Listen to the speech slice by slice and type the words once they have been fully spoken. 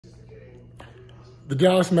The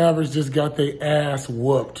Dallas Mavericks just got their ass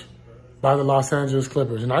whooped by the Los Angeles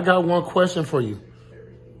Clippers. And I got one question for you.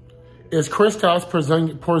 Is Kristaps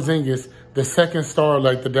Porzingis the second star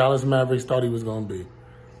like the Dallas Mavericks thought he was going to be?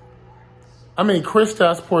 I mean,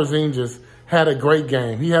 Kristaps Porzingis had a great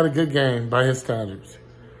game. He had a good game by his standards.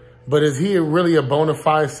 But is he really a bona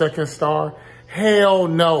fide second star? Hell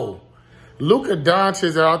no. Luka Doncic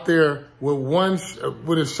is out there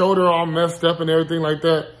with his shoulder all messed up and everything like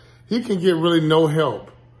that. He can get really no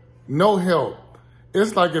help. No help.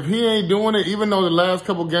 It's like if he ain't doing it, even though the last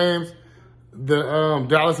couple games, the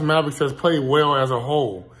Dallas Mavericks has played well as a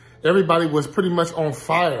whole. Everybody was pretty much on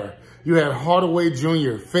fire. You had Hardaway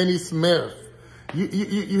Jr., Finney Smith.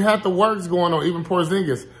 You had the works going on, even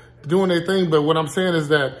Porzingis doing their thing. But what I'm saying is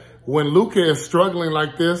that when Luka is struggling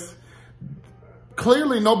like this,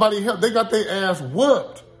 clearly nobody helped. They got their ass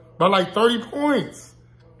whooped by like 30 points.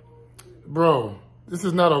 Bro, this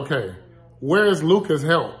is not okay. Where is Luka's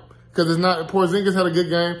help? Because it's not, Porzingis had a good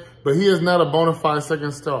game, but he is not a bona fide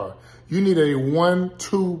second star. You need a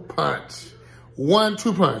 1-2 punch.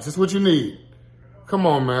 1-2 punch. That's what you need. Come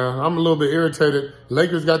on, man. I'm a little bit irritated.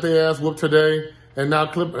 Lakers got their ass whooped today, and now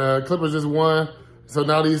Clippers just won. So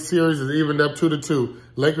now these series is evened up 2-2.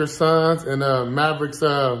 Lakers, Suns, and Mavericks,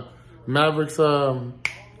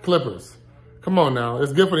 Clippers. Come on now.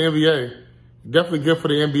 It's good for the NBA. Definitely good for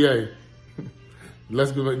the NBA.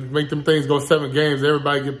 Let's make them things go 7 games.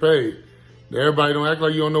 Everybody get paid. Everybody don't act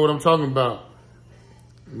like you don't know what I'm talking about.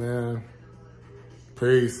 Man.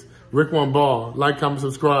 Peace. Rick One Ball. Like, comment,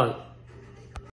 subscribe.